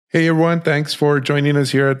Hey, everyone. Thanks for joining us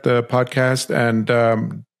here at the podcast.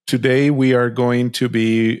 And today we are going to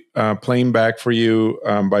be playing back for you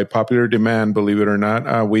by popular demand, believe it or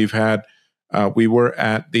not. We were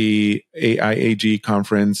at the AIAG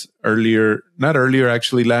conference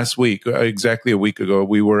last week, exactly a week ago.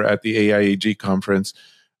 We were at the AIAG conference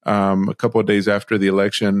a couple of days after the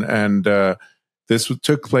election. And this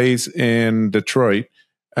took place in Detroit.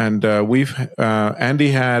 And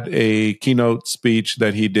Andy had a keynote speech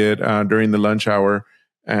that he did during the lunch hour.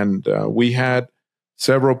 And we had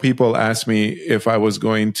several people ask me if I was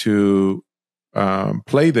going to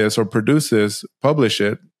play this or produce this, publish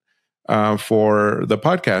it for the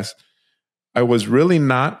podcast. I was really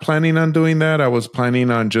not planning on doing that. I was planning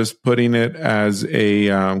on just putting it as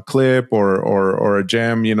a clip or a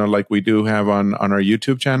gem, like we do have on our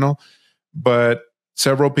YouTube channel. But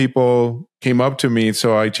several people came up to me,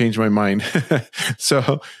 so I changed my mind.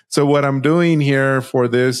 So what I'm doing here for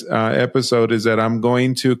this episode is that I'm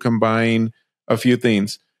going to combine a few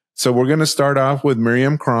things. So we're going to start off with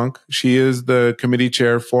Miriam Cronk. She is the committee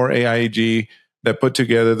chair for AIAG that put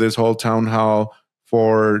together this whole town hall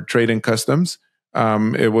for trade and customs.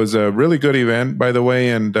 It was a really good event, by the way,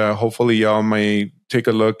 and hopefully y'all may take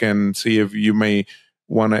a look and see if you may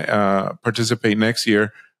want to participate next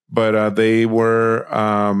year. But they were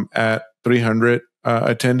at 300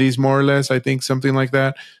 attendees, more or less, I think, something like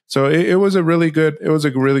that. So it was a really good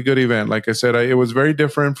event. Like I said, it was very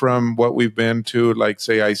different from what we've been to, like,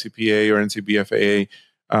 say, ICPA or NCBFAA,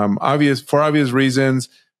 for obvious reasons,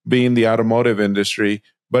 being the automotive industry.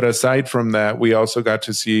 But aside from that, we also got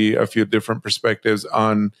to see a few different perspectives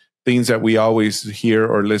on things that we always hear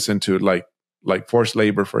or listen to, like forced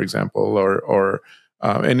labor, for example, or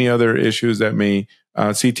any other issues that may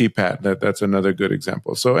CTPAT. That's another good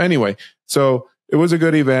example. So anyway, it was a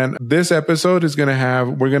good event. This episode is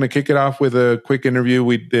we're going to kick it off with a quick interview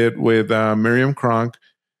we did with Miriam Cronk.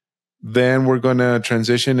 Then we're going to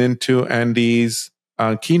transition into Andy's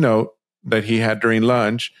keynote that he had during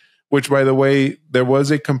lunch, which, by the way, there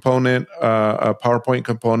was a component, a PowerPoint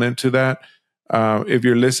component to that. If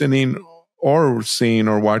you're listening or seeing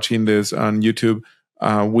or watching this on YouTube,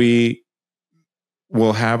 we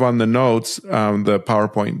will have on the notes the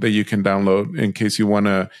PowerPoint that you can download in case you want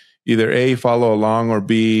to either A, follow along, or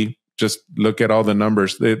B, just look at all the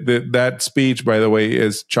numbers. That speech, by the way,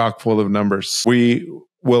 is chock full of numbers. We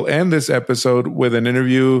will end this episode with an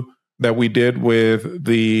interview that we did with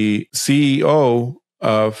the CEO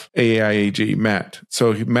of AIAG, Matt.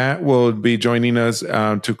 So Matt will be joining us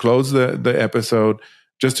to close the episode,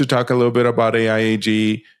 just to talk a little bit about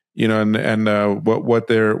AIAG, and what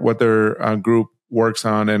their group works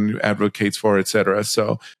on and advocates for, et cetera.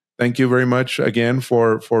 So thank you very much again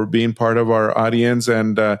for being part of our audience.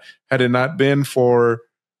 And had it not been for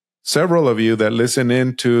several of you that listen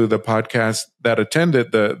in to the podcast that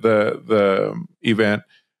attended the event,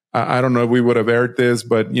 I don't know if we would have aired this,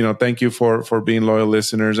 but thank you for being loyal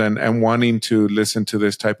listeners and wanting to listen to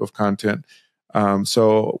this type of content.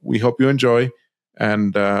 So we hope you enjoy,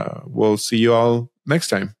 and we'll see you all next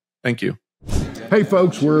time. Thank you. Hey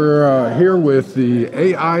folks, we're here with the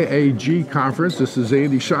AIAG Conference. This is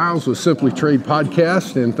Andy Shiles with SimplyTrade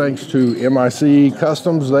Podcast, and thanks to MIC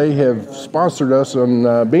Customs, they have sponsored us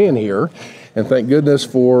on being here. And thank goodness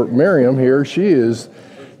for Miriam here. She is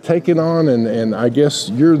taking on, and I guess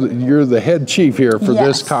you're the head chief here for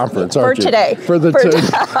this conference, aren't you? For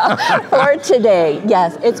today,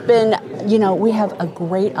 yes. It's been, we have a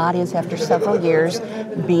great audience after several years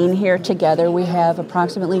being here together. We have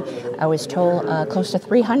approximately, I was told, close to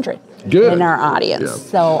 300 in our audience. Yeah.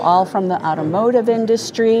 So all from the automotive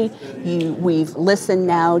industry. We've listened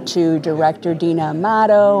now to Director Dina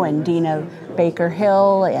Amato and Dina Baker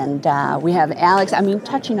Hill, and we have Alex.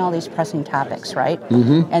 Touching all these pressing topics, right?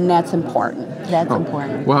 Mm-hmm. And that's important.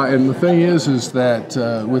 Important. Well, and the thing is that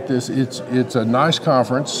with this, it's a nice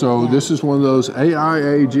conference. So this is one of those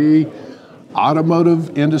AIAG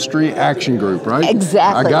Automotive Industry Action Group, right?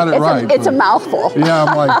 Exactly. I got it right. It's a mouthful. Yeah,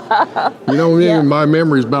 I'm like, my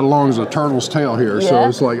memory is about as long as a turtle's tail here. Yeah. So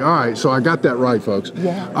it's like, all right, so I got that right, folks.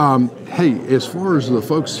 Yeah. Hey, as far as the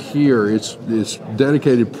folks here, it's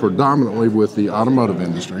dedicated predominantly with the automotive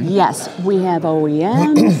industry. Yes, we have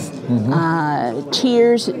OEMs,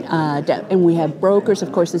 tiers, and we have brokers,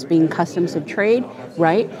 of course, as being customs and trade,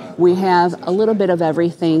 right? We have a little bit of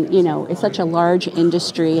everything. It's such a large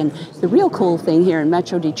industry, and the real cool thing here in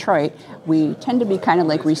Metro Detroit, we tend to be kind of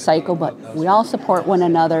like recycle, but we all support one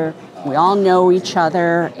another. We all know each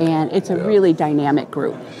other, and it's a really dynamic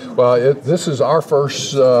group. Well, this is our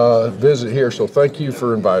first visit here, so thank you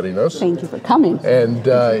for inviting us. Thank you for coming. And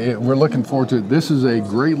we're looking forward to it. This is a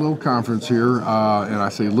great little conference here, and I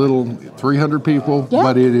say little, 300 people,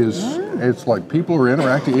 but it is, it's like people are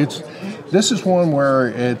interacting. This is one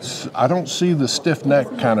where I don't see the stiff neck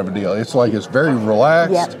kind of a deal. It's like it's very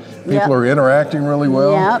relaxed. People are interacting really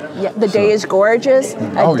well. The day is gorgeous.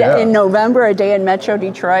 In November, a day in Metro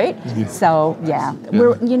Detroit. So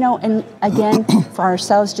we're, and again, for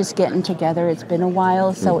ourselves, just getting together. It's been a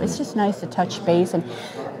while, so it's just nice to touch base. And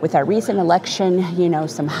with our recent election,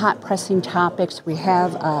 some hot pressing topics. We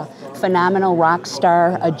have a phenomenal rock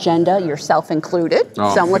star agenda, yourself included. So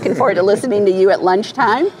I'm looking forward to listening to you at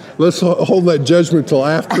lunchtime. Let's hold that judgment till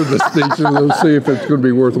after the speech, and we'll see if it's going to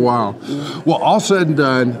be worthwhile. Well, all said and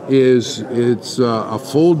done, it's a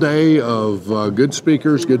full day of good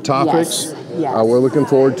speakers, good topics. We're looking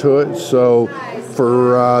forward to it. So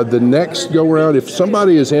for the next go around, if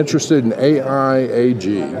somebody is interested in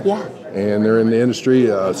AIAG, and they're in the industry,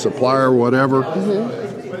 supplier, whatever,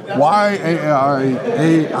 why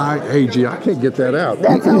AIAG? I can't get that out.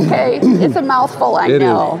 That's okay. It's a mouthful, I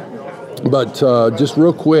know. But just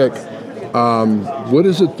real quick, what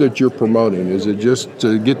is it that you're promoting? Is it just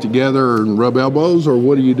to get together and rub elbows, or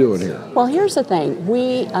what are you doing here? Well, here's the thing.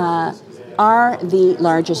 We are the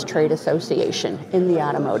largest trade association in the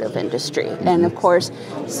automotive industry. And of course,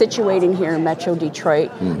 situating here in Metro Detroit,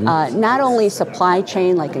 not only supply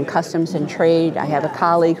chain, like in customs and trade, I have a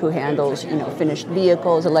colleague who handles, finished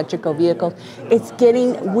vehicles, electrical vehicles.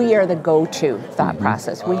 We are the go-to thought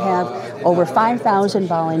process. We have over 5,000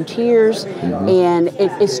 volunteers, and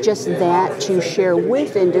it's just that to share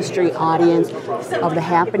with industry audience of the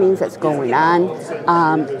happenings that's going on.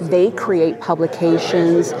 They create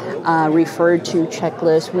publications, referred to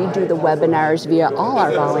checklists. We do the webinars via all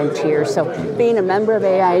our volunteers. So being a member of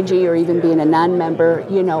AIG or even being a non-member,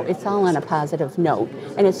 it's all on a positive note.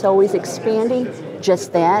 And it's always expanding,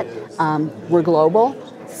 just that. We're global,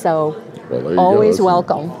 so always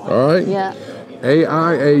welcome. All right. Yeah.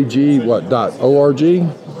 AIAG, what, .org?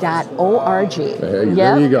 .org.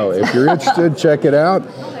 There you go. If you're interested, check it out.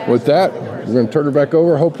 With that, we're going to turn it back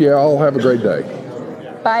over. Hope you all have a great day.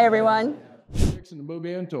 Bye, everyone. To move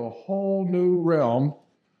into a whole new realm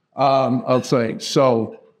of things.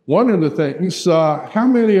 So one of the things, how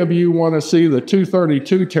many of you want to see the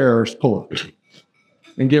 232 tariffs pulled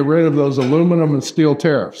and get rid of those aluminum and steel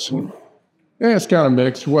tariffs? Yeah, it's kind of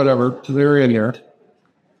mixed, whatever, they're in here.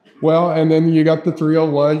 Well, and then you got the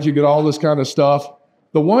 301s, you get all this kind of stuff.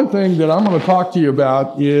 The one thing that I'm going to talk to you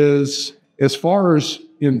about is, as far as,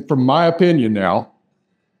 from my opinion now,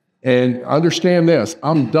 and understand this,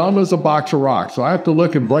 I'm dumb as a box of rocks, so I have to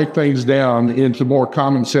look and break things down into more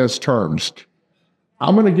common sense terms.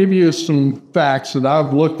 I'm going to give you some facts that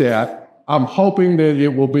I've looked at. I'm hoping that it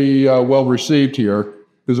will be well received here,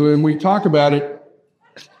 because when we talk about it,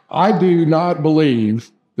 I do not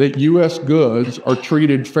believe that U.S. goods are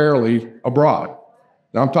treated fairly abroad.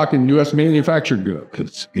 Now I'm talking U.S. manufactured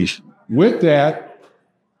goods. With that,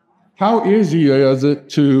 how easy is it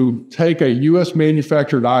to take a U.S.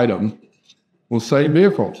 manufactured item, we'll say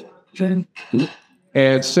vehicles, and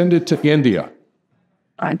send it to India?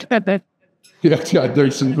 And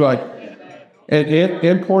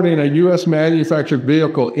importing a U.S. manufactured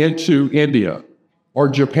vehicle into India or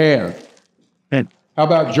Japan. How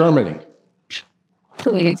about Germany?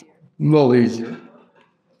 A little easier.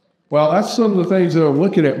 Well, that's some of the things that I'm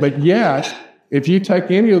looking at. But yet, if you take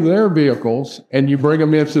any of their vehicles and you bring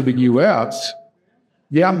them into the U.S.,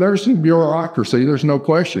 there's some bureaucracy, there's no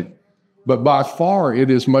question. But by far, it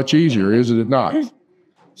is much easier, is it not?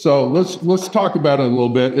 So let's talk about it a little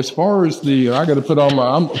bit. As far as I got to put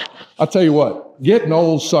on I'll tell you what, getting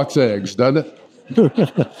old sucks eggs, doesn't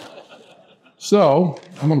it? So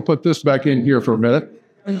I'm going to put this back in here for a minute.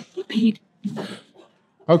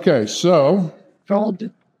 Okay, so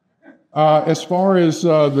as far as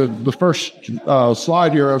the first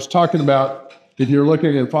slide here, I was talking about, if you're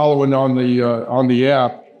looking and following on the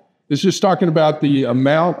app, it's just talking about the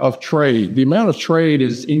amount of trade. The amount of trade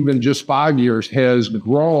is, even just 5 years, has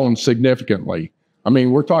grown significantly. I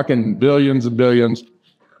mean, we're talking billions and billions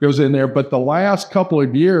goes in there, but the last couple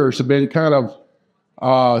of years have been kind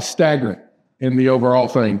of stagnant in the overall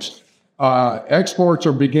things. Exports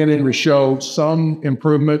are beginning to show some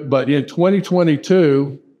improvement, but in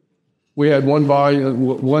 2022, we had one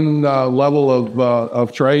level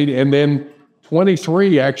of trade, and then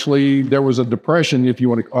 23, actually, there was a depression, if you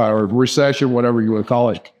want to, or recession, whatever you want to call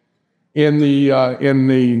it, in the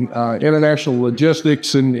international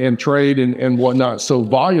logistics and trade and whatnot. So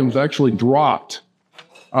volumes actually dropped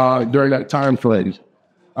during that time frame.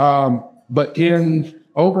 But in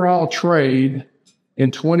overall trade,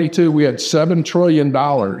 in 22, we had $7 trillion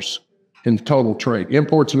in total trade,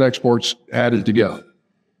 imports and exports added together.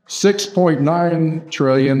 6.9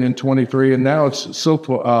 trillion in 23, and now it's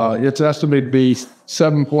estimated to be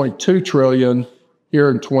 7.2 trillion here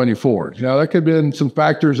in 24. Now, there could have been some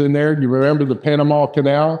factors in there. You remember the Panama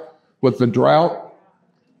Canal with the drought?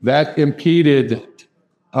 That impeded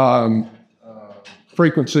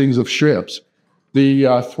frequencies of ships.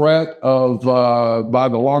 The threat of by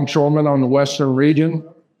the longshoremen on the western region,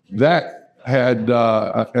 that had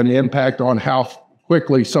an impact on how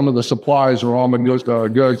quickly some of the supplies or all the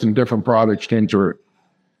goods and different products came through.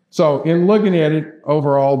 So in looking at it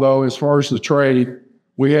overall, though, as far as the trade,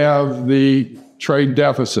 we have the trade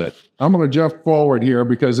deficit. I'm going to jump forward here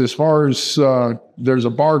because as far as there's a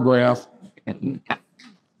bar graph, and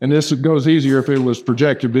this goes easier if it was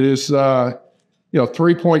projected, but it's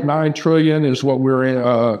 3.9 trillion is what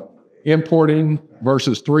we're importing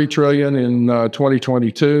versus 3 trillion in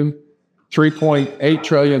 2022. 3.8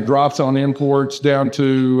 trillion drops on imports down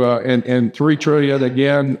to, and 3 trillion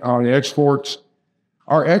again on exports.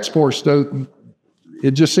 Our exports, though,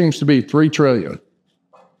 it just seems to be 3 trillion.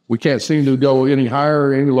 We can't seem to go any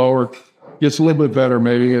higher, any lower. Gets a little bit better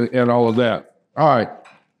maybe and all of that. All right,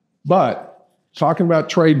 but talking about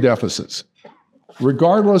trade deficits,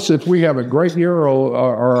 regardless if we have a great year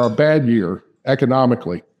or a bad year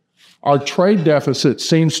economically, our trade deficit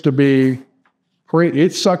seems to be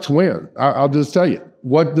it sucks wind. I'll just tell you,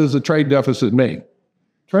 what does a trade deficit mean?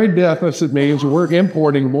 Trade deficit means we're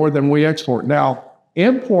importing more than we export. Now,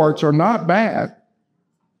 imports are not bad,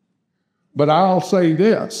 but I'll say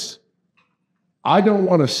this. I don't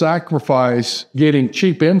want to sacrifice getting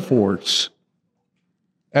cheap imports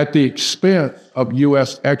at the expense of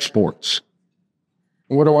U.S. exports.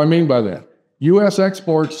 What do I mean by that? U.S.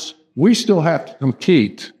 exports, we still have to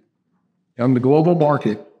compete on the global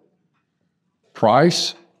market.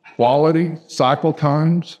 Price, quality, cycle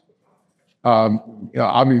times,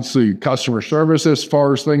 obviously customer service as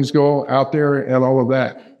far as things go out there and all of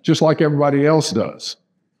that, just like everybody else does.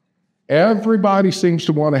 Everybody seems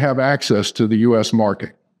to want to have access to the U.S.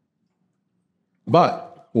 market.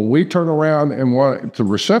 But when we turn around and want to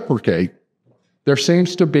reciprocate, there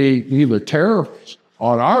seems to be either tariffs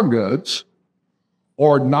on our goods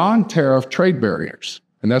or non-tariff trade barriers.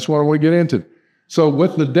 And that's what we get into. So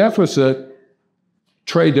with the deficit,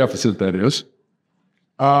 trade deficit, that is.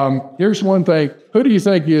 Here's one thing. Who do you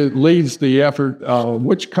think leads the effort?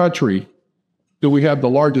 Which country do we have the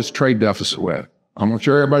largest trade deficit with? I'm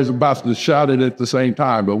sure everybody's about to shout it at the same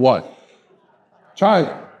time, but what?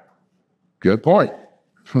 China. Good point.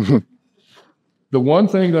 The one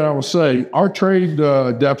thing that I will say, our trade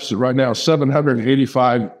deficit right now is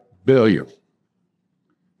 $785 billion.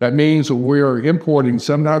 That means we're importing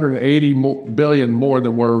 $780 billion more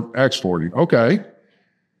than we're exporting. Okay.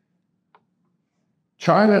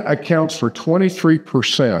 China accounts for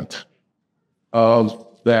 23% of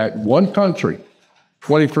that one country,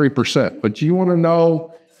 23%. But do you want to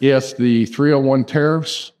know if the 301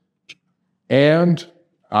 tariffs, and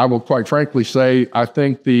I will quite frankly say, I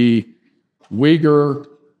think the Uyghur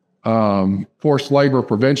Forced Labor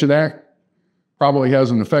Prevention Act probably has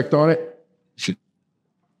an effect on it.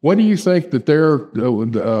 What do you think that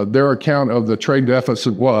their account of the trade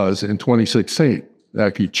deficit was in 2016? Now,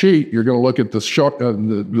 if you cheat, you're going to look at the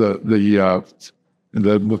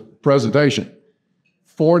presentation.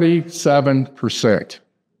 47%.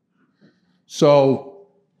 So,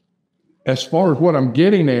 as far as what I'm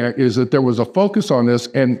getting at is that there was a focus on this,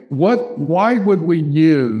 and why would we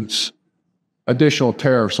use additional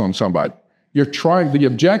tariffs on somebody? The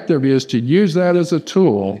objective is to use that as a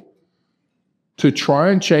tool to try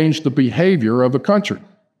and change the behavior of a country.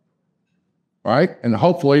 Right? And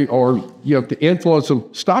hopefully, the influence of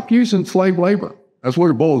stop using slave labor. That's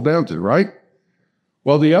what it boils down to, right?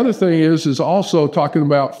 Well, the other thing is also talking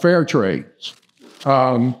about fair trade.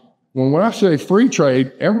 When I say free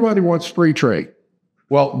trade, everybody wants free trade.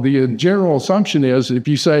 Well, the general assumption is if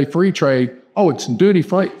you say free trade, it's duty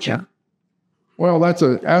free. Yeah. Well, that's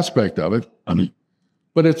an aspect of it.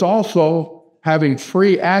 But it's also having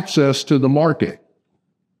free access to the market.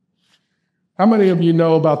 How many of you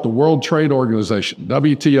know about the World Trade Organization,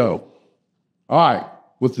 WTO? All right,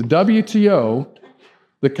 with the WTO,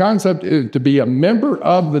 the concept is to be a member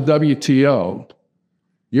of the WTO,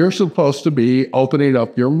 you're supposed to be opening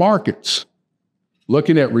up your markets,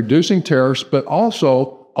 looking at reducing tariffs, but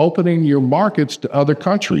also opening your markets to other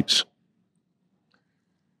countries.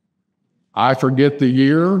 I forget the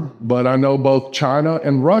year, but I know both China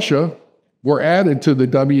and Russia were added to the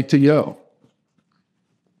WTO.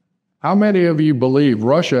 How many of you believe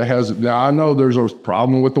Russia has, now I know there's a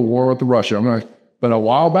problem with the war with Russia, but a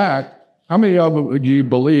while back, how many of you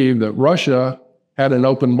believe that Russia had an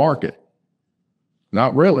open market?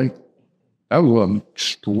 Not really. That was an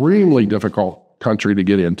extremely difficult country to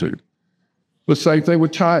get into. The same thing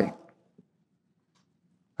with China.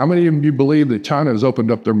 How many of you believe that China has opened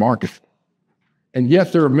up their market? And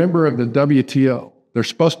yet they're a member of the WTO. They're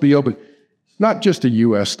supposed to be open. Not just a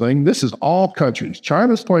U.S. thing. This is all countries.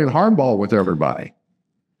 China's playing hardball with everybody.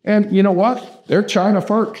 And you know what? They're China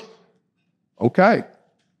first. Okay.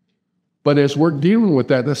 But as we're dealing with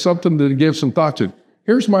that, that's something to give some thought to.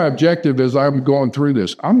 Here's my objective as I'm going through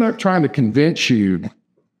this. I'm not trying to convince you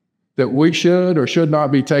that we should or should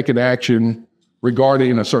not be taking action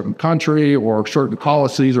regarding a certain country or certain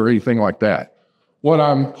policies or anything like that. What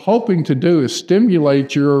I'm hoping to do is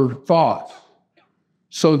stimulate your thought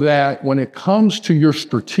so that when it comes to your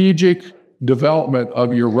strategic development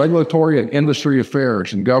of your regulatory and industry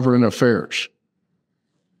affairs and government affairs,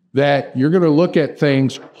 that you're going to look at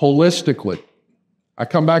things holistically. I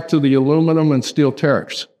come back to the aluminum and steel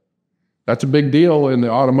tariffs. That's a big deal in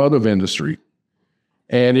the automotive industry.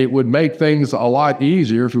 And it would make things a lot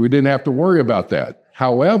easier if we didn't have to worry about that.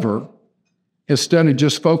 However, instead of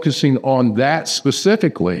just focusing on that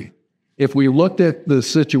specifically, if we looked at the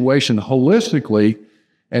situation holistically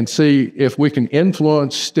and see if we can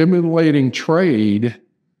influence stimulating trade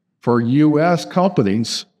for U.S.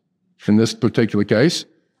 companies, in this particular case,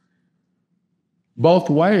 both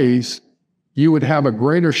ways, you would have a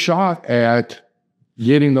greater shot at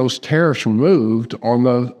getting those tariffs removed on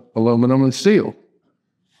the aluminum and steel.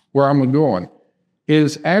 Where I'm going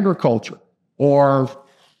is agriculture or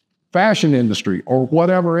fashion industry or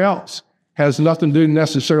whatever else. Has nothing to do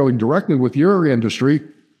necessarily directly with your industry,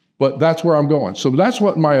 but that's where I'm going. So that's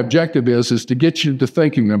what my objective is to get you to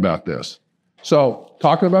thinking about this. So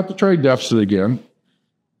talking about the trade deficit again,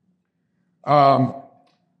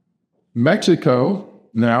 Mexico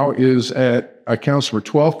now accounts for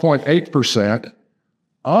 12.8%,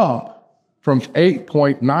 up from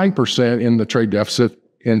 8.9% in the trade deficit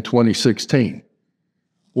in 2016.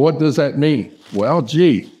 What does that mean? Well,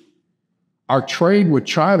 our trade with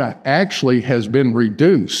China actually has been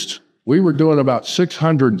reduced. We were doing about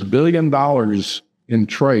 $600 billion in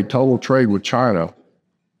trade, total trade with China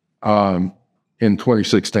in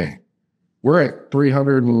 2016. We're at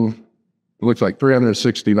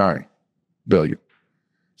 369 billion.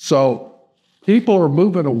 So people are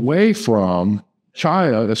moving away from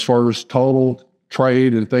China as far as total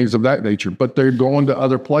trade and things of that nature, but they're going to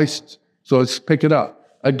other places. So let's pick it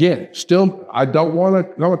up. Again, still, I don't want to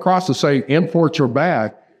come across to say imports are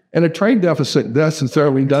bad, and a trade deficit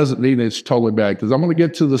necessarily doesn't mean it's totally bad, because I'm going to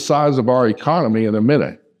get to the size of our economy in a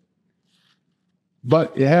minute.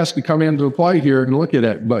 But it has to come into play here and look at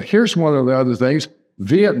it. But here's one of the other things.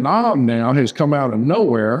 Vietnam now has come out of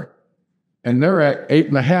nowhere, and they're at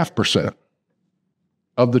 8.5%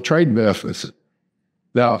 of the trade deficit.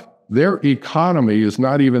 Now, their economy is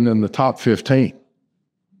not even in the top 15.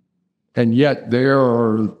 And yet they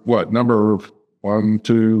are, number one,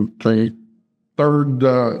 two, three, third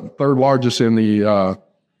largest in the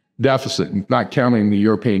deficit, not counting the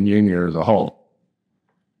European Union as a whole.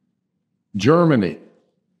 Germany,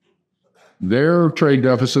 their trade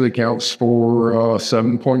deficit accounts for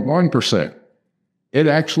 7.1%. It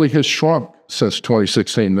actually has shrunk since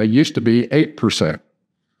 2016. They used to be 8%.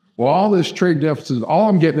 Well, all this trade deficit, all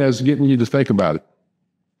I'm getting at is getting you to think about it.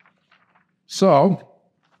 So,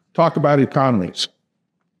 talk about economies.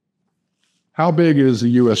 How big is the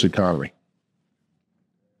U.S. economy?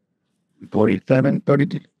 27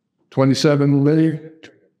 million?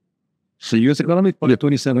 So U.S. economy,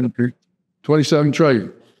 27 trillion. 27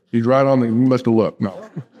 trillion. He's right on the, you must have looked. No.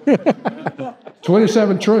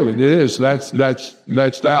 27 trillion, it is. That's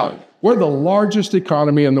out. We're the largest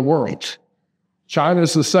economy in the world.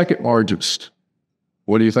 China's the second largest.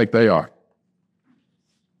 What do you think they are?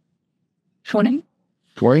 20.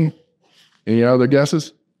 20? Any other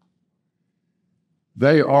guesses?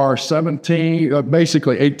 They are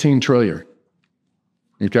basically 18 trillion.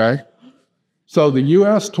 Okay? So the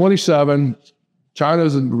U.S., 27,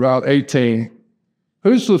 China's about 18.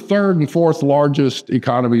 Who's the third and fourth largest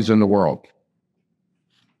economies in the world?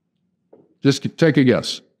 Just take a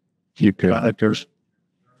guess. Japan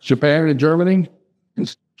and Germany?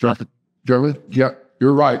 Germany? Yeah,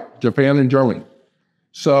 you're right. Japan and Germany.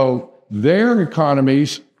 So their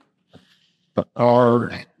economies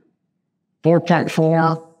are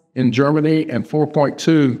 4.4 in Germany and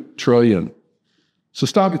 4.2 trillion. So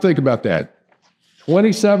stop and think about that.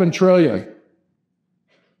 27 trillion.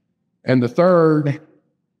 And the third,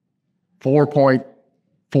 4.4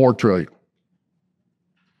 4 trillion.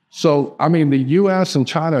 So, I mean, the U.S. and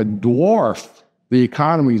China dwarf the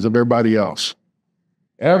economies of everybody else.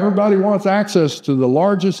 Everybody wants access to the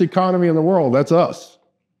largest economy in the world. That's us.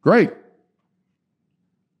 Great.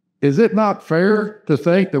 Is it not fair to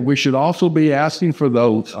think that we should also be asking for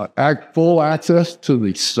those full access to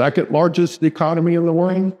the second largest economy in the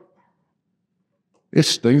world?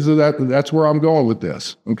 It's things of that. That's where I'm going with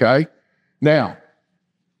this. Okay. Now,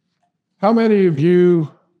 how many of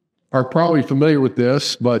you are probably familiar with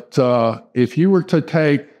this? But if you were to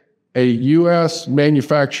take a U.S.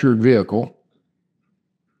 manufactured vehicle,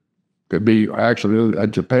 could be actually a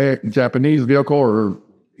Japanese vehicle or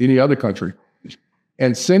any other country,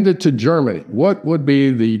 and send it to Germany, what would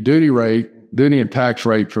be the duty and tax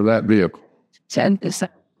rate for that vehicle? 10%.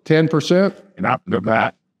 10%? Not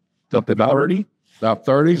about something about 30. About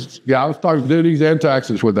 30? Yeah, I was talking duties and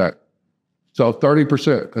taxes with that. So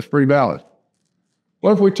 30%, that's pretty valid.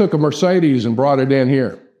 What if we took a Mercedes and brought it in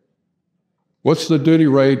here? What's the duty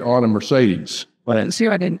rate on a Mercedes? Well,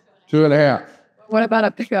 2.5. What about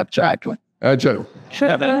a pickup truck? That's it.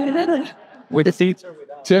 With the seats?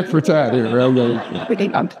 Tit for tat here.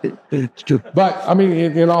 But I mean,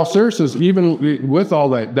 in all seriousness, even with all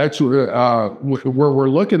that, that's where we're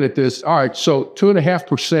looking at this. All right, so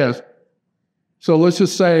 2.5%. So let's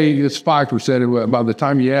just say it's 5% by the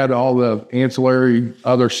time you add all the ancillary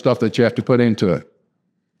other stuff that you have to put into it.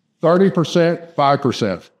 30%,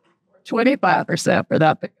 5%. 25% for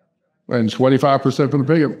that pickup. And 25% for the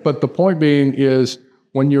pickup. But the point being is,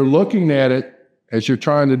 when you're looking at it, as you're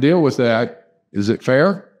trying to deal with that, is it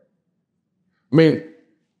fair? I mean,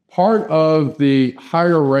 part of the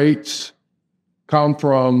higher rates come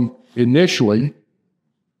from initially,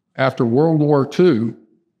 after World War II,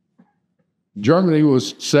 Germany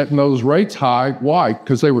was setting those rates high. Why?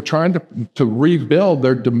 Because they were trying to rebuild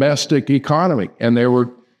their domestic economy, and they were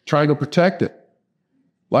trying to protect it.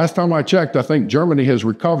 Last time I checked, I think Germany has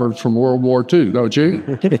recovered from World War II, don't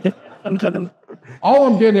you? All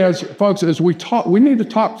I'm getting at, folks, is we need to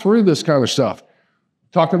talk through this kind of stuff.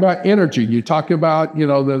 Talking about energy, you talk about,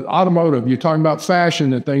 the automotive, you're talking about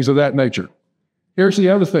fashion and things of that nature. Here's the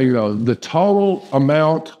other thing, though. The total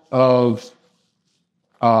amount of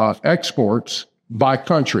exports by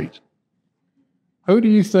country. Who do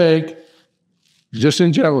you think, just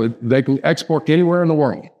in general, they can export anywhere in the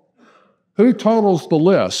world? Who totals the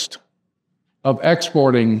list of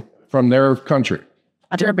exporting from their country?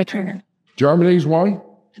 Germany's one.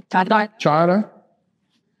 China.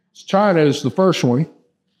 China is the first one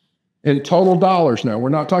in total dollars now. We're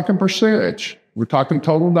not talking percentage. We're talking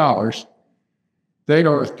total dollars. They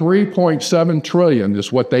are 3.7 trillion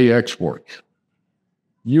is what they export.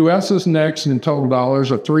 U.S. is next in total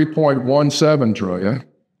dollars of 3.17 trillion.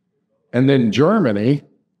 And then Germany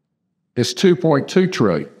is 2.2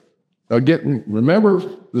 trillion. Again, remember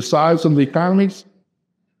the size of the economies?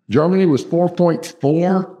 Germany was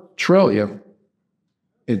 4.4 trillion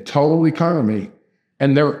in total economy,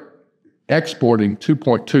 and they're exporting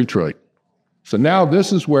 2.2 trillion. So now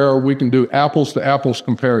this is where we can do apples to apples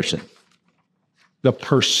comparison. The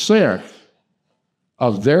percent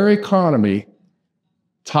of their economy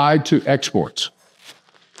tied to exports.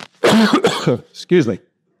 Excuse me.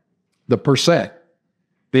 The percent.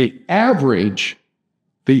 The average,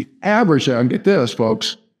 and get this,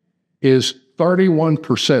 folks, is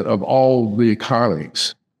 31% of all the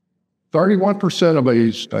economies. 31% of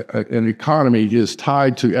an economy is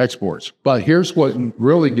tied to exports. But here's what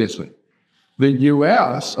really gets me. The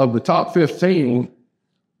U.S., of the top 15,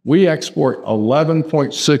 we export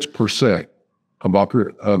 11.6% of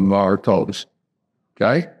our totals.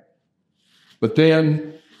 Okay? But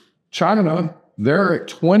then China, they're at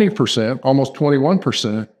 20%, almost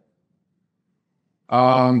 21%.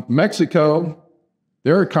 Mexico,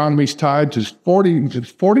 their economy's tied to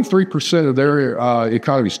 43% of their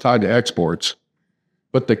economy's tied to exports.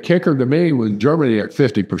 But the kicker to me was Germany at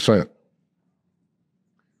 50%.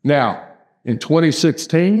 Now, in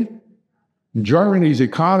 2016, Germany's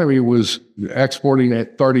economy was exporting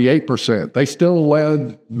at 38%. They still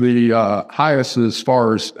led the highest as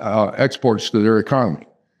far as exports to their economy.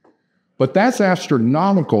 But that's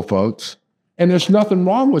astronomical, folks. And there's nothing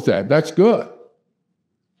wrong with that. That's good.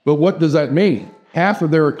 But what does that mean? Half of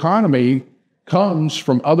their economy comes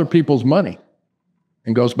from other people's money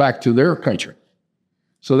and goes back to their country.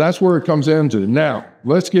 So that's where it comes into. Now,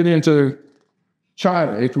 let's get into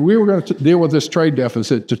China. If we were going to deal with this trade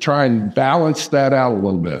deficit to try and balance that out a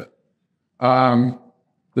little bit,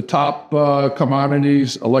 the top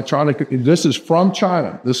commodities, this is from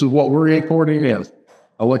China. This is what we're importing in.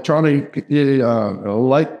 Electronic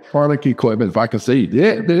equipment, if I can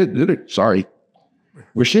say, sorry.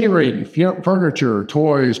 Machinery, furniture,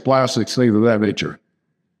 toys, plastics, things of that nature.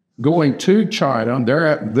 Going to China,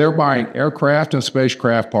 they're buying aircraft and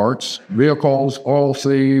spacecraft parts, vehicles,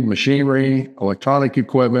 oilseed, machinery, electronic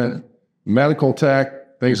equipment, medical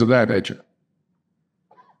tech, things of that nature.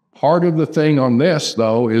 Part of the thing on this,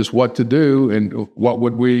 though, is what to do and what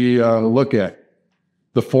would we look at.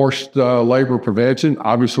 The forced labor prevention,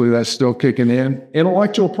 obviously that's still kicking in.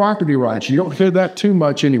 Intellectual property rights, you don't hear that too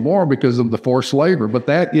much anymore because of the forced labor, but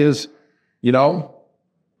that is,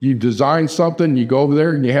 you design something, you go over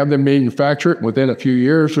there and you have them manufacture it, and within a few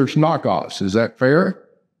years there's knockoffs. Is that fair?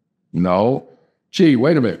 No. Gee,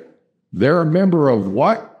 wait a minute. They're a member of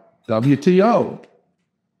what? WTO.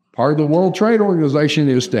 Part of the World Trade Organization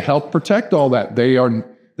is to help protect all that.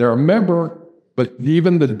 They're a member, but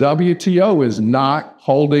even the WTO is not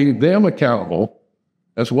holding them accountable,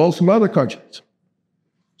 as well as some other countries.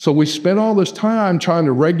 So we spend all this time trying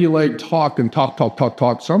to regulate, talk.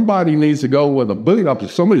 Somebody needs to go with a boot up to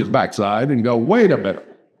somebody's backside and go, wait a minute,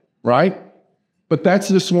 right? But that's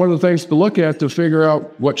just one of the things to look at to figure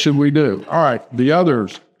out what should we do. All right, the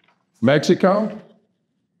others. Mexico.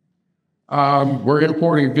 We're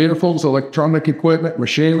importing vehicles, electronic equipment,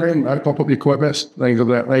 machinery, medical equipment, things of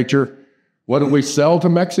that nature. What do we sell to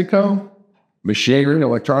Mexico? Machinery,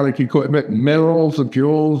 electronic equipment, minerals and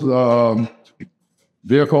fuels,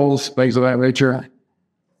 vehicles, things of that nature.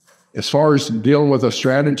 As far as dealing with a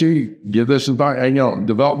strategy, give this advice,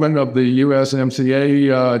 development of the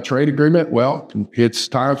USMCA trade agreement, well, it's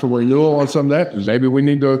time for renewal on some of that. Maybe we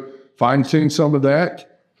need to fine-tune some of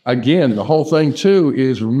that. Again, the whole thing, too,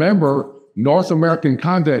 is remember, North American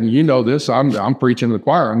content, and you know this, I'm preaching to the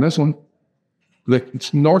choir on this one. The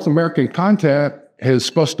North American content is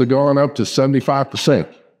supposed to go on up to 75%.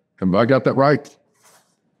 Have I got that right?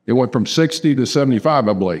 It went from 60 to 75,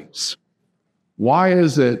 I believe. Why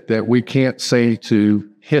is it that we can't say to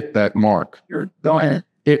hit that mark? Go ahead.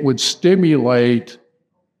 It would stimulate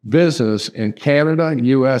business in Canada,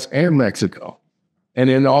 U.S., and Mexico, and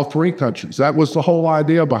in all three countries. That was the whole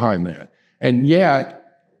idea behind that. And yet,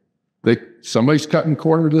 somebody's cutting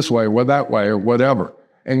corner this way or that way or whatever.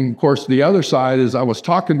 And of course, the other side is I was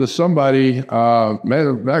talking to somebody,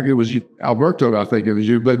 it was Alberto, I think it was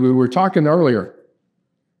you, but we were talking earlier,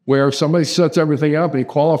 where somebody sets everything up, he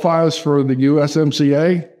qualifies for the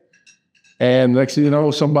USMCA, and next thing you know,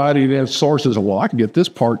 somebody then sources, well, I can get this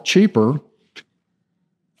part cheaper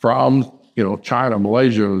from China,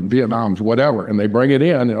 Malaysia, Vietnam, whatever, and they bring it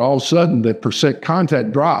in, and all of a sudden the percent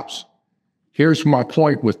content drops. Here's my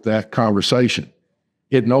point with that conversation.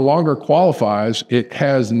 It no longer qualifies. It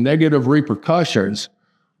has negative repercussions,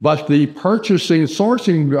 but the purchasing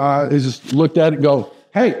sourcing guy is looked at it and go,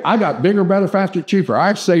 hey, I got bigger, better, faster, cheaper.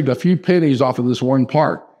 I've saved a few pennies off of this one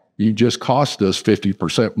part. You just cost us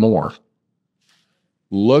 50% more.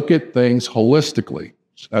 Look at things holistically.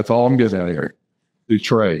 That's all I'm getting at here. To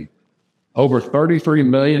trade. Over 33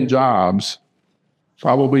 million jobs,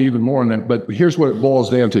 probably even more than that, but here's what it boils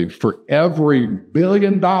down to. For every $1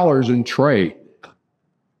 billion in trade,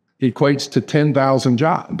 equates to 10,000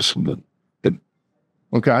 jobs.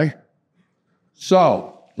 Okay?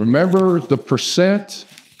 So, remember the percent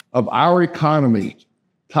of our economy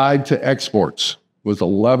tied to exports was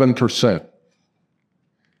 11%.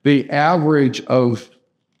 The average of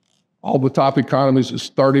all the top economies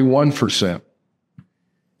is 31%.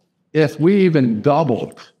 If we even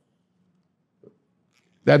doubled,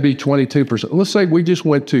 that'd be 22%. Let's say we just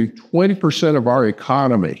went to 20% of our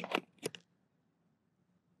economy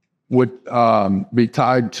would be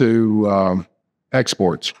tied to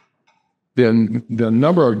exports. Then the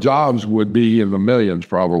number of jobs would be in the millions,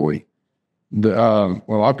 probably.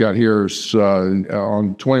 I've got here is on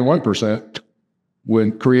 21%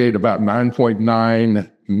 would create about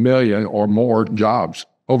 9.9 million or more jobs,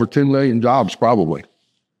 over 10 million jobs, probably.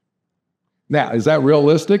 Now, is that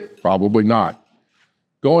realistic? Probably not.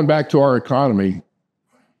 Going back to our economy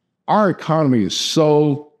is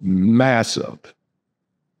so massive.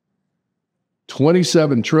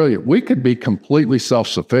 27 trillion. We could be completely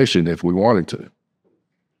self-sufficient if we wanted to.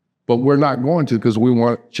 But we're not going to because we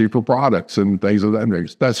want cheaper products and things of that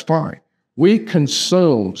nature. That's fine. We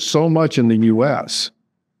consume so much in the U.S.,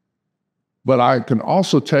 but I can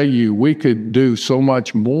also tell you we could do so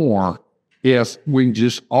much more if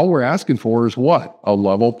all we're asking for is what? A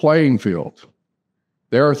level playing field.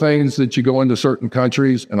 There are things that you go into certain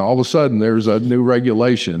countries and all of a sudden there's a new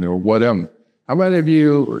regulation or whatever. How many of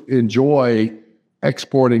you enjoy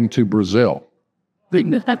exporting to Brazil? I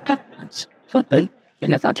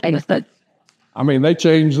mean, they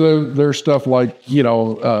change their stuff like,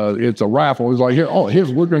 it's a raffle. It's like,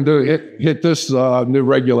 here's we're going to do it. Hit this new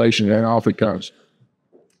regulation, and off it comes.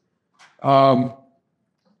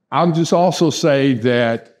 I'll just also say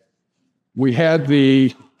that we had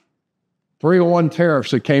the 301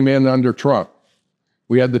 tariffs that came in under Trump.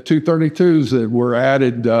 We had the 232s that were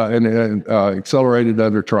added and accelerated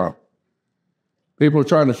under Trump. People are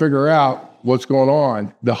trying to figure out what's going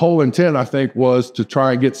on. The whole intent, I think, was to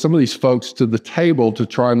try and get some of these folks to the table to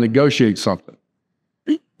try and negotiate something.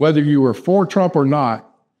 Whether you were for Trump or not,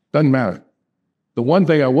 doesn't matter. The one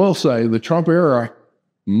thing I will say, the Trump era,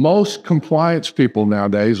 most compliance people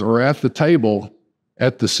nowadays are at the table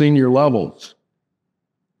at the senior levels.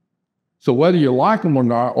 So whether you like them or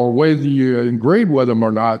not, or whether you agreed with them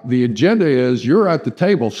or not, the agenda is you're at the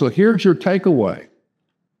table. So here's your takeaway.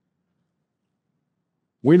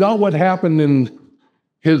 We know what happened in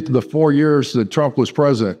the 4 years that Trump was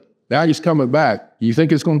president. Now he's coming back. You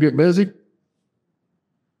think it's going to get busy?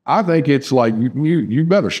 I think it's like you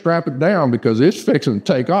better strap it down because it's fixing to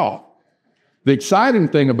take off. The exciting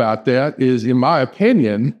thing about that is, in my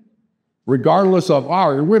opinion, regardless of,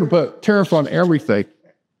 we're going to put tariffs on everything.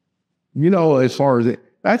 You know, as far as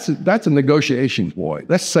that's a negotiation, boy.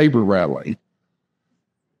 That's saber rattling.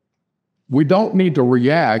 We don't need to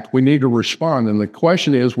react. We need to respond. And the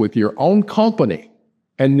question is, with your own company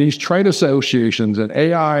and these trade associations and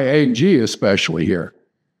AIAG especially here,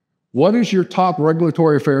 what is your top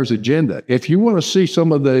regulatory affairs agenda? If you want to see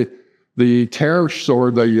some of the tariffs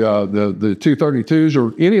or the 232s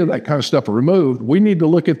or any of that kind of stuff removed, we need to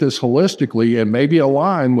look at this holistically and maybe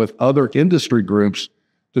align with other industry groups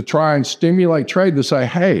to try and stimulate trade to say,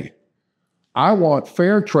 hey, I want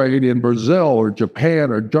fair trade in Brazil or Japan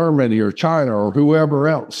or Germany or China or whoever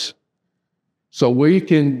else. So we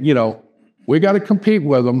can, we got to compete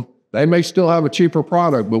with them. They may still have a cheaper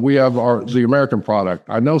product, but we have the American product.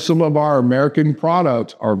 I know some of our American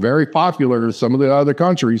products are very popular in some of the other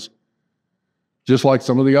countries, just like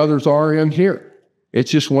some of the others are in here.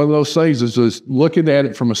 It's just one of those things, is just looking at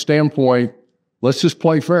it from a standpoint, let's just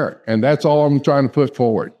play fair. And that's all I'm trying to put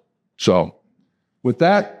forward. So with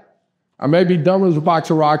that, I may be dumb as a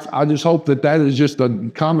box of rocks. I just hope that is just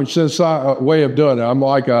a common sense way of doing it. I'm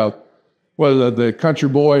like the country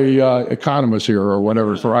boy economist here or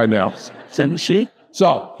whatever for right now. So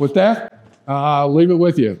with that, I'll leave it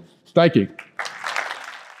with you. Thank you.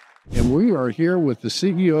 And we are here with the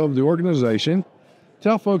CEO of the organization.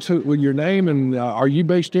 Tell folks with your name, and are you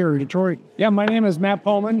based here in Detroit? Yeah, my name is Matt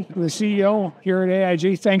Pullman, the CEO here at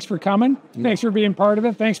AIG. Thanks for coming. Thanks for being part of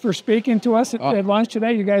it. Thanks for speaking to us at lunch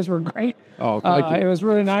today. You guys were great. Oh, thank you. It was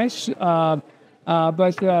really nice. We're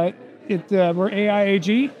AIAG.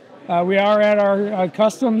 We are at our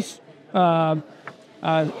customs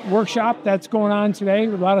workshop that's going on today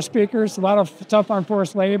with a lot of speakers, a lot of stuff on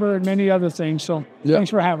forced labor and many other things. So Thanks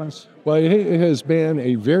for having us. Well, it has been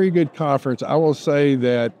a very good conference. I will say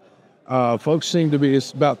that folks seem to be,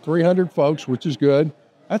 it's about 300 folks, which is good.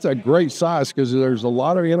 That's a great size because there's a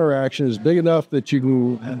lot of interaction. It's big enough that you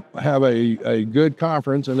can have a good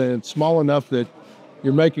conference, and then it's small enough that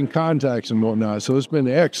you're making contacts and whatnot. So it's been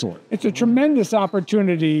excellent. It's a tremendous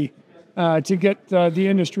opportunity to get the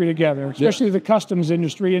industry together, especially the customs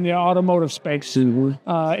industry in the automotive space. Mm-hmm.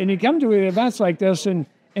 And you come to events like this, and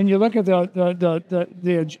you look at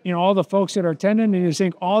the all the folks that are attending, and you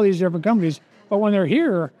think all these different companies, but when they're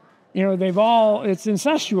here, it's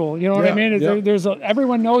incestual. You know what I mean?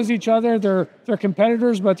 Everyone knows each other. They're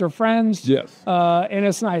competitors, but they're friends. Yes. And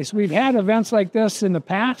it's nice. We've had events like this in the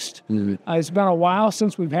past. Mm-hmm. It's been a while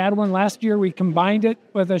since we've had one. Last year we combined it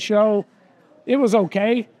with a show. It was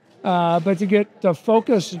okay, but to get the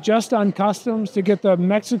focus just on customs, to get the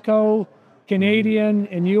Mexico, Canadian,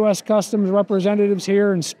 and U.S. customs representatives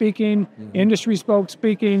here and speaking, industry folks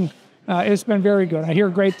speaking, it's been very good. I hear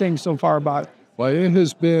great things so far about it. Well, it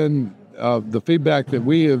has been the feedback that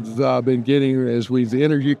we have been getting as we've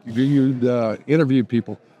interviewed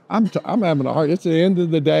people. I'm having a hard. It's the end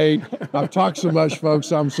of the day. I've talked so much,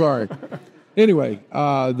 folks. I'm sorry. Anyway,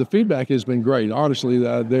 the feedback has been great. Honestly,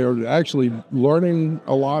 they're actually learning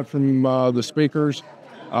a lot from the speakers.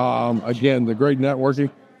 Again, the great networking.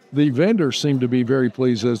 The vendors seem to be very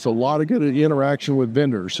pleased. There's a lot of good interaction with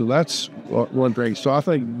vendors, so that's one thing. So I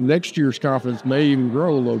think next year's conference may even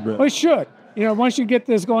grow a little bit. Well, it should. Once you get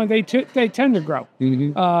this going, they tend to grow.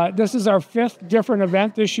 Mm-hmm. This is our 5th different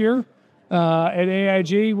event this year at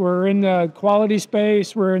AIG. We're in the quality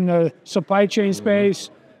space. We're in the supply chain space,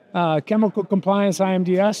 chemical compliance,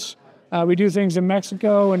 IMDS. We do things in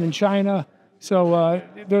Mexico and in China. So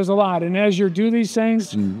there's a lot. And as you do these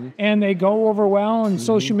things and they go over well, and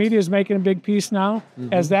social media is making a big piece now,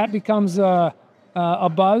 as that becomes a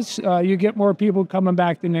buzz, you get more people coming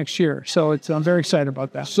back the next year. So I'm very excited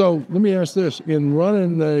about that. So let me ask this: in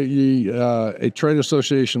running a trade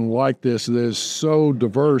association like this, that is so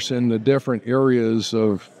diverse in the different areas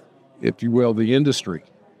of, if you will, the industry,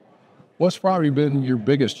 what's probably been your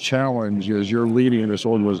biggest challenge as you're leading this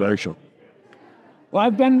organization? Well,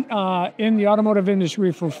 I've been in the automotive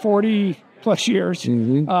industry for 40 plus years,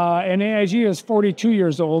 and AIG is 42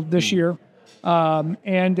 years old this year.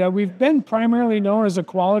 And we've been primarily known as a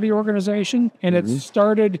quality organization, and it's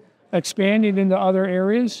started expanding into other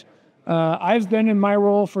areas. I've been in my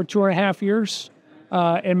role for 2.5 years,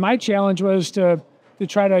 and my challenge was to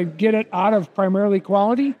try to get it out of primarily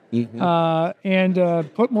quality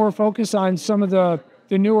and put more focus on some of the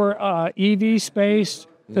newer EV space,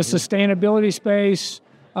 the sustainability space,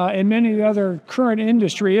 and many of the other current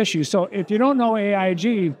industry issues. So if you don't know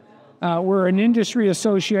AIG, we're an industry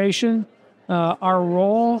association. Our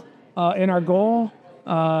role and our goal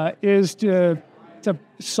is to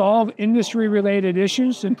solve industry-related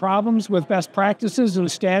issues and problems with best practices and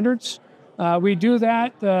standards. We do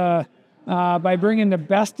that by bringing the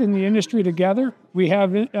best in the industry together. We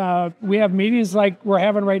have meetings like we're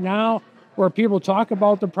having right now where people talk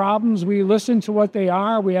about the problems. We listen to what they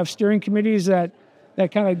are. We have steering committees that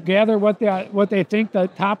kind of gather what they think the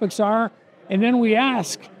topics are, and then we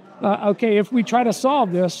ask, okay, if we try to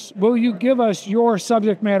solve this, will you give us your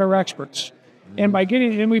subject matter experts? And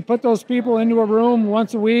we put those people into a room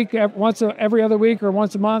once a week, every other week, or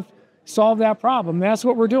once a month, solve that problem. That's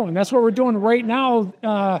what we're doing. That's what we're doing right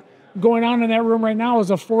now. Going on in that room right now is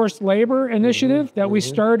a forced labor initiative that we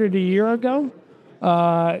started a year ago,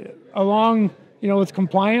 along with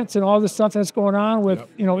compliance and all the stuff that's going on with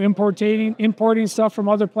importing stuff from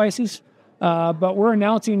other places. But we're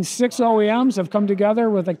announcing 6 OEMs have come together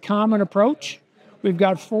with a common approach. We've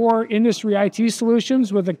got 4 industry IT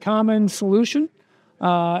solutions with a common solution.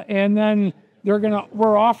 And then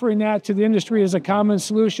we're offering that to the industry as a common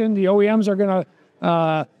solution. The OEMs are going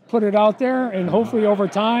to put it out there, and hopefully over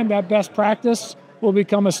time that best practice will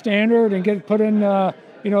become a standard and get put in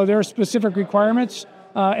their specific requirements.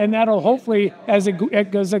 And that'll hopefully, as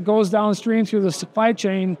it goes downstream through the supply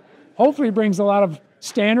chain, hopefully brings a lot of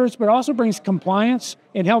standards, but also brings compliance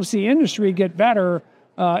and helps the industry get better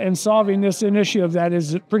in solving this initiative that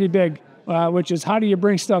is pretty big, which is how do you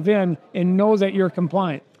bring stuff in and know that you're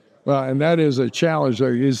compliant? Well, and that is a challenge.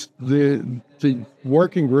 Is the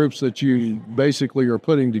working groups that you basically are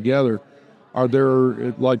putting together, are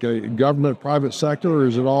there like a government, private sector, or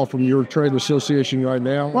is it all from your trade association right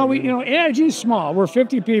now? Well, AIG is small. We're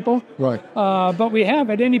 50 people. Right. But we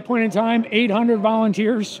have, at any point in time, 800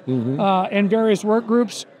 volunteers and various work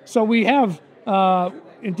groups. So we have,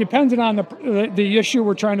 it depends on the issue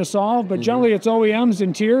we're trying to solve, but generally it's OEMs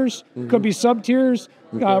and tiers. Could be sub-tiers.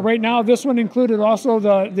 Okay. Right now, this one included also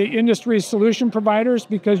the industry solution providers,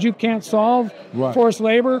 because you can't solve forced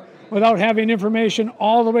labor without having information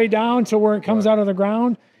all the way down to where it comes out of the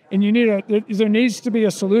ground. And there needs to be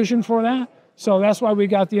a solution for that. So that's why we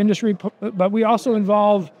got the industry, but we also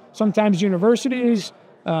involve sometimes universities.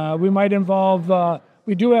 We might involve,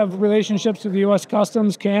 we do have relationships with the U.S.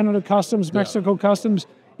 Customs, Canada Customs, Mexico Customs,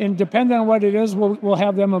 and depending on what it is, we'll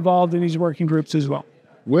have them involved in these working groups as well.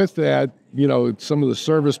 With that, some of the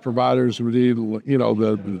service providers would be,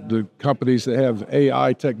 the companies that have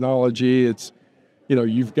AI technology. It's,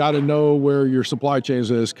 you've got to know where your supply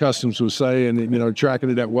chains, as Customs would say, and,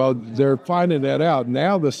 tracking it out. Well, they're finding that out.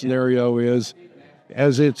 Now the scenario is,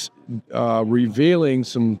 as it's revealing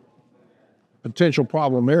some potential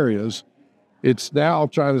problem areas, it's now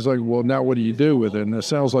trying to say, well, now what do you do with it? And it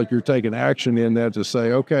sounds like you're taking action in that to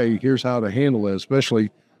say, okay, here's how to handle it,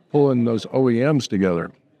 especially pulling those OEMs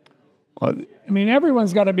together.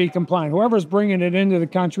 Everyone's got to be compliant. Whoever's bringing it into the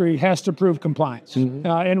country has to prove compliance.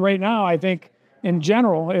 And right now, I think, in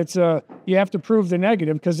general, it's you have to prove the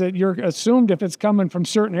negative, because you're assumed, if it's coming from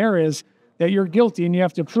certain areas, that you're guilty, and you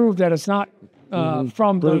have to prove that it's not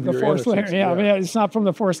from the forced labor. It's not from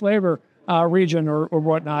the forced labor region or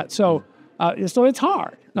whatnot. So it's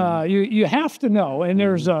hard. You have to know, and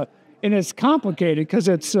and it's complicated because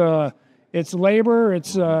it's labor,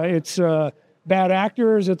 it's bad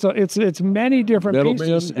actors, it's many different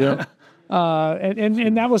pieces.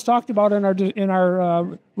 And that was talked about in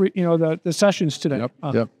our the sessions today.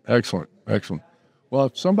 Yep. Excellent. Well,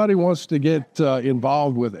 if somebody wants to get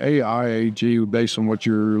involved with AIAG based on what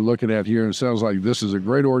you're looking at here, and it sounds like this is a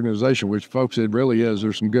great organization, which, folks, it really is.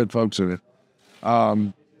 There's some good folks in it.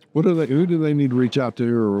 Who do they need to reach out to,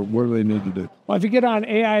 or what do they need to do? Well, if you get on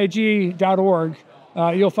AIAG.org,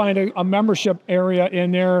 you'll find a membership area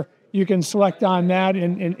in there. You can select on that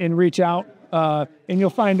and reach out. and you'll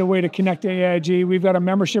find a way to connect to AIG. We've got a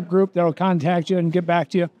membership group that'll contact you and get back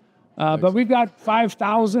to you. But we've got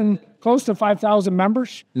 5,000, close to 5,000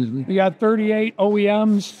 members. We got 38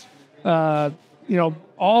 OEMs.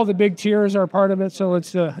 All the big tiers are part of it. So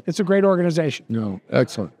it's a great organization. No,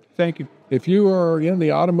 excellent. Thank you. If you are in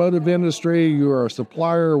the automotive industry, you are a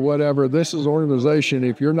supplier or whatever, this is an organization.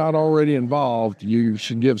 If you're not already involved, you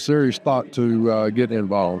should give serious thought to getting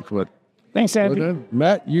involved. But thanks, Andy.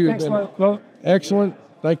 Matt, you have been excellent.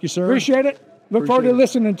 Thank you, sir. Appreciate it. Look forward to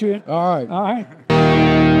listening to you. All right. All right.